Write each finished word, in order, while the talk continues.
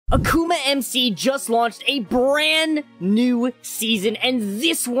AkumaMC just launched a brand new season, and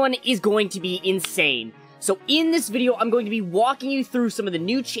this one is going to be insane. So in this video, I'm going to be walking you through some of the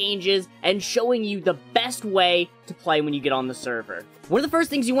new changes and showing you the best way to play when you get on the server. One of the first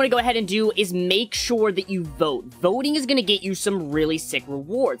things you want to go ahead and do is make sure that you vote. Voting is going to get you some really sick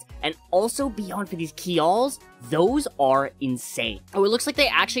rewards. And also, beyond for these key-alls, those are insane. Oh, it looks like they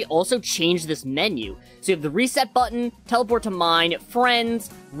actually also changed this menu. So you have the reset button, teleport to mine, friends,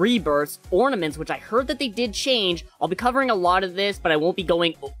 rebirths, ornaments, which I heard that they did change. I'll be covering a lot of this, but I won't be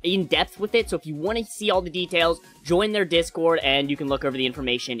going in depth with it. So if you want to see all the details, join their Discord and you can look over the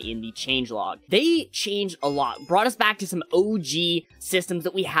information in the changelog. They changed a lot, brought us back to some OG systems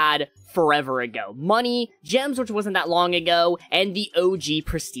that we had forever ago. Money, gems, which wasn't that long ago, and the OG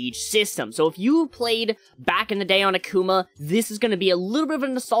prestige system. So if you played back in the day on Akuma, this is going to be a little bit of a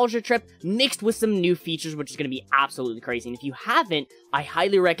nostalgia trip mixed with some new features, which is going to be absolutely crazy. And if you haven't, I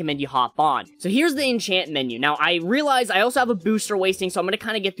highly recommend you hop on. So here's the enchant menu. Now, I realize I also have a booster wasting, so I'm going to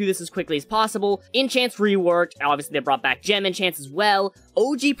kind of get through this as quickly as possible. Enchants reworked. Obviously, they brought back gem enchants as well.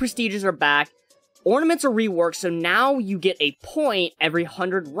 OG prestiges are back. Ornaments are reworked, so now you get a point every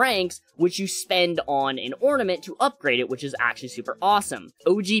 100 ranks, which you spend on an ornament to upgrade it, which is actually super awesome.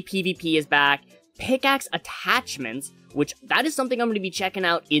 OG PvP is back. Pickaxe attachments, which that is something I'm going to be checking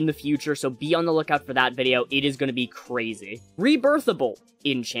out in the future, so be on the lookout for that video. It is going to be crazy. Rebirthable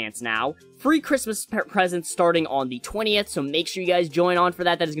enchants now. Free Christmas presents starting on the 20th, so make sure you guys join on for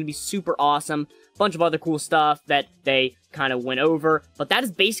that. That is going to be super awesome. Bunch of other cool stuff that they kind of went over, but that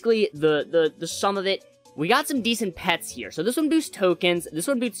is basically the sum of it. We got some decent pets here. So this one boosts tokens, this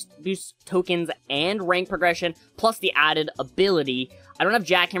one boosts tokens and rank progression, plus the added ability. I don't have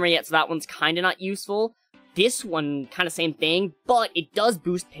Jackhammer yet, so that one's kind of not useful. This one, kind of same thing, but it does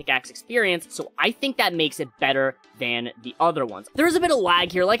boost pickaxe experience, so I think that makes it better than the other ones. There is a bit of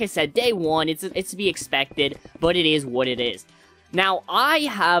lag here. Like I said, day one, it's to be expected, but it is what it is. Now, I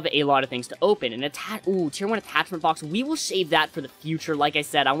have a lot of things to open. Tier 1 attachment box. We will save that for the future. Like I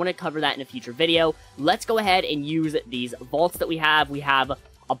said, I want to cover that in a future video. Let's go ahead and use these vaults that we have. We have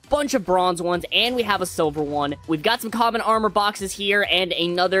a bunch of bronze ones, and we have a silver one. We've got some common armor boxes here, and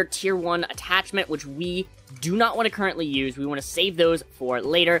another tier 1 attachment, which we do not want to currently use. We want to save those for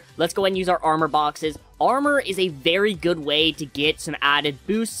later. Let's go ahead and use our armor boxes. Armor is a very good way to get some added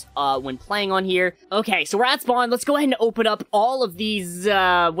boosts when playing on here. Okay, so we're at spawn. Let's go ahead and open up all of these, what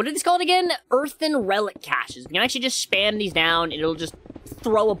are these called again? Earthen relic caches. We can actually just spam these down, and it'll just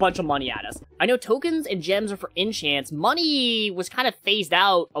throw a bunch of money at us. I know tokens and gems are for enchants. Money was kind of phased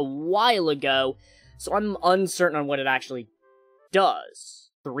out a while ago, so I'm uncertain on what it actually does.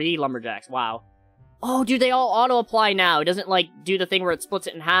 3 lumberjacks, wow. Oh, dude, they all auto-apply now. It doesn't, like, do the thing where it splits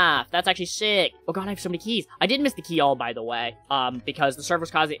it in half. That's actually sick. Oh, God, I have so many keys. I did miss the key all, by the way, because the server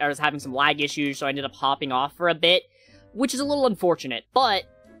was having some lag issues, so I ended up hopping off for a bit, which is a little unfortunate, but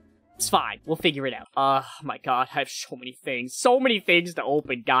it's fine. We'll figure it out. Oh, my God, I have so many things. So many things to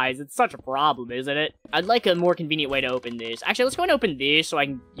open, guys. It's such a problem, isn't it? I'd like a more convenient way to open this. Actually, let's go and open this so I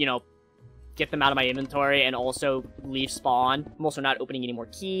can, you know, get them out of my inventory and also leave spawn. I'm also not opening any more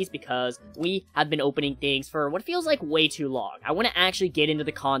keys because we have been opening things for what feels like way too long. I want to actually get into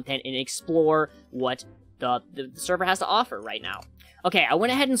the content and explore what the server has to offer right now. Okay, I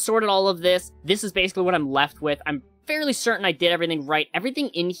went ahead and sorted all of this. This is basically what I'm left with. I'm fairly certain I did everything right. Everything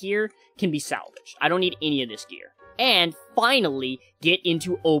in here can be salvaged. I don't need any of this gear. And finally, get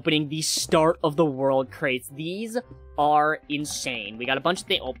into opening the start of the world crates. These are insane. We got a bunch of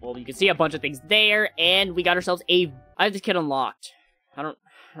things. Oh, well, you can see a bunch of things there, and we got ourselves I have this kit unlocked. I don't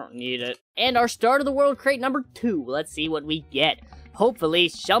need it. And our start of the world crate number 2. Let's see what we get. Hopefully,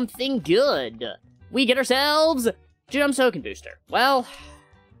 something good. We get ourselves Gem Token Booster. Well,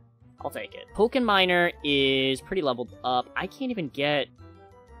 I'll take it. Token Miner is pretty leveled up. I can't even get...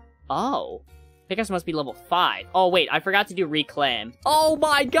 Oh. Pickaxe must be level 5. Oh, wait, I forgot to do Reclaim. Oh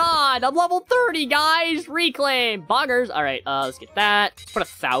my God, I'm level 30, guys! Reclaim! Boggers! Alright, let's get that. Let's put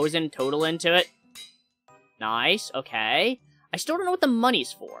 1,000 total into it. Nice, okay. I still don't know what the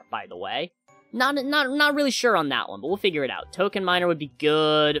money's for, by the way. Not really sure on that one, but we'll figure it out. Token Miner would be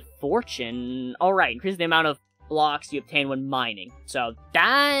good. Fortune. Alright, increase the amount of blocks you obtain when mining. So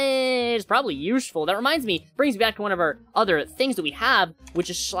that is probably useful. That reminds me, brings me back to one of our other things that we have, which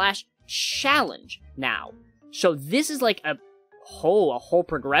is /challenge now. So this is like a whole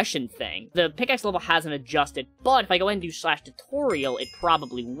progression thing. The pickaxe level hasn't adjusted, but if I go ahead and do /tutorial, it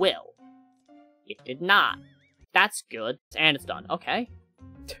probably will. It did not. That's good. And it's done. Okay.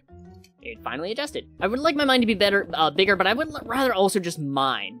 It finally adjusted. I would like my mine to be bigger, but I would rather also just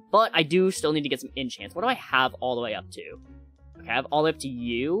mine. But I do still need to get some enchants. What do I have all the way up to? Okay, I have all the way up to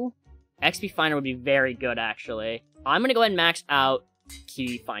you. XP Finder would be very good, actually. I'm gonna go ahead and max out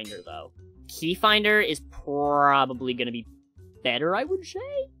Key Finder, though. Key Finder is probably gonna be better, I would say?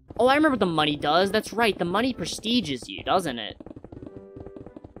 Oh, I remember what the money does. That's right, the money prestiges you, doesn't it?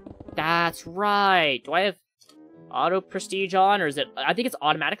 That's right. Do I have auto prestige on, or is it... I think it's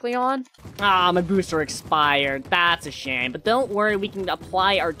automatically on? Ah, my booster expired. That's a shame. But don't worry, we can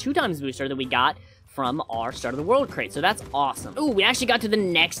apply our 2x booster that we got from our Start of the World crate, so that's awesome. Ooh, we actually got to the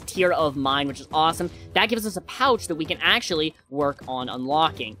next tier of mine, which is awesome. That gives us a pouch that we can actually work on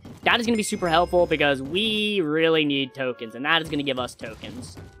unlocking. That is going to be super helpful because we really need tokens, and that is going to give us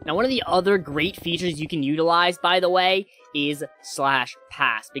tokens. Now, one of the other great features you can utilize, by the way, is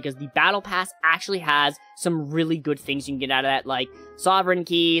 /pass, because the battle pass actually has some really good things you can get out of that, like sovereign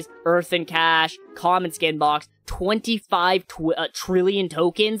keys, earthen cash, common skin box, 25 trillion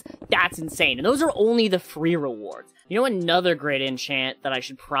tokens. That's insane, and those are only the free rewards. You know another great enchant that I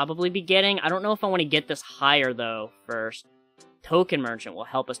should probably be getting? I don't know if I want to get this higher, though, first. Token Merchant will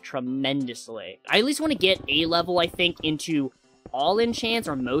help us tremendously. I at least want to get a level, I think, into all enchants,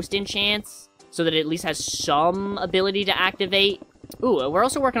 or most enchants, so that it at least has some ability to activate. Ooh, we're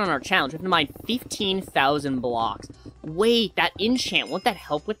also working on our challenge. We have to mine 15,000 blocks. Wait, that enchant, won't that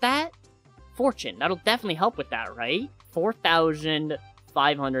help with that? Fortune, that'll definitely help with that, right?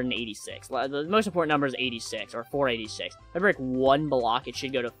 4,586. The most important number is 86, or 486. If I break one block, it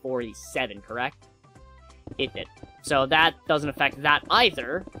should go to 47, correct? It did. So that doesn't affect that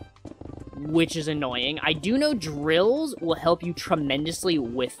either, which is annoying. I do know drills will help you tremendously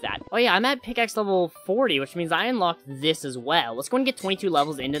with that. Oh yeah, I'm at pickaxe level 40, which means I unlocked this as well. Let's go and get 22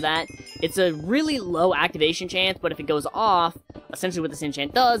 levels into that. It's a really low activation chance, but if it goes off, essentially what this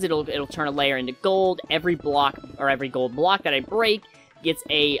enchant does, it'll turn a layer into gold. Every block, or every gold block that I break gets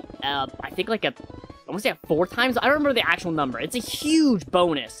a, I think like a, I want to say 4 times, I don't remember the actual number. It's a huge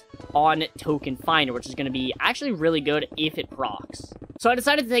bonus on Token Finder, which is going to be actually really good if it procs. So I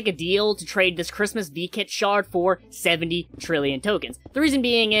decided to take a deal to trade this Christmas V-Kit shard for 70 trillion tokens. The reason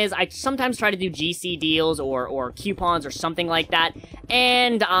being is I sometimes try to do GC deals or coupons or something like that,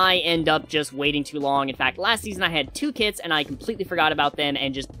 and I end up just waiting too long. In fact, last season I had 2 kits and I completely forgot about them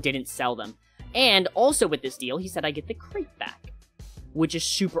and just didn't sell them. And also with this deal, he said I get the crate back, which is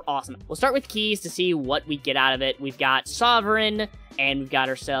super awesome. We'll start with keys to see what we get out of it. We've got Sovereign, and we've got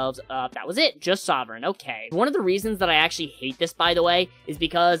ourselves, that was it, just Sovereign, okay. One of the reasons that I actually hate this, by the way, is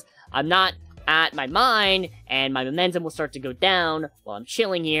because I'm not at my mine, and my momentum will start to go down while I'm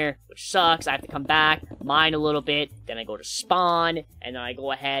chilling here, which sucks. I have to come back, mine a little bit, then I go to spawn, and then I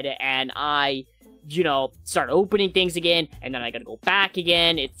go ahead and I, you know, start opening things again, and then I gotta go back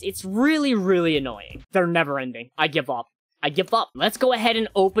again. It's really, really annoying. They're never ending. I give up. I give up. Let's go ahead and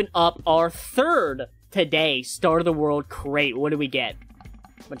open up our third today Start of the World crate. What do we get?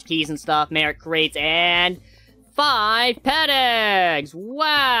 A bunch of keys and stuff, merit crates, and 5 pet eggs.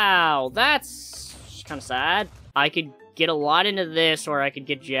 Wow, that's kind of sad. I could get a lot into this, or I could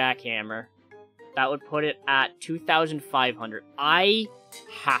get Jackhammer. That would put it at 2,500. I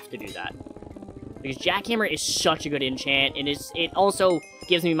have to do that, because Jackhammer is such a good enchant, and it also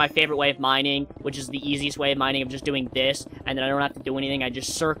gives me my favorite way of mining, which is the easiest way of mining, of just doing this, and then I don't have to do anything. I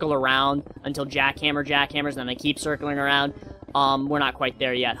just circle around until Jackhammers, and then I keep circling around. We're not quite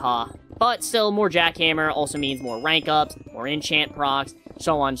there yet, huh? But still, more Jackhammer also means more rank ups, more enchant procs,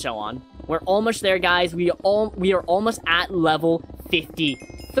 so on, so on. We're almost there, guys. We are almost at level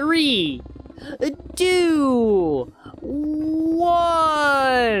 53. 2,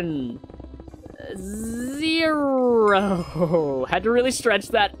 1, 0. Had to really stretch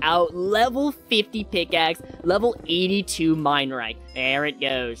that out. Level 50 pickaxe, level 82 mine rank. There it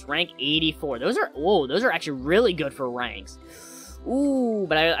goes. Rank 84. Those are actually really good for ranks. Ooh,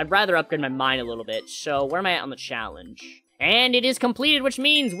 but I'd rather upgrade my mine a little bit. So where am I at on the challenge? And it is completed, which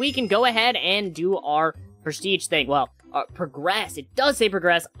means we can go ahead and do our prestige thing. Well, progress. It does say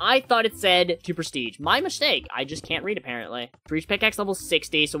progress. I thought it said to prestige. My mistake. I just can't read, apparently. Reach pickaxe level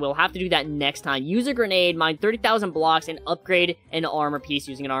 60, so we'll have to do that next time. Use a grenade, mine 30,000 blocks, and upgrade an armor piece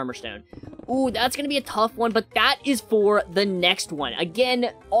using an armor stone. Ooh, that's gonna be a tough one, but that is for the next one.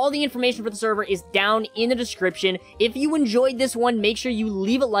 Again, all the information for the server is down in the description. If you enjoyed this one, make sure you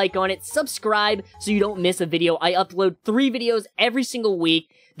leave a like on it, subscribe so you don't miss a video. I upload 3 videos every single week.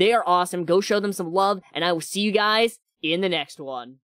 They are awesome. Go show them some love, and I will see you guys in the next one.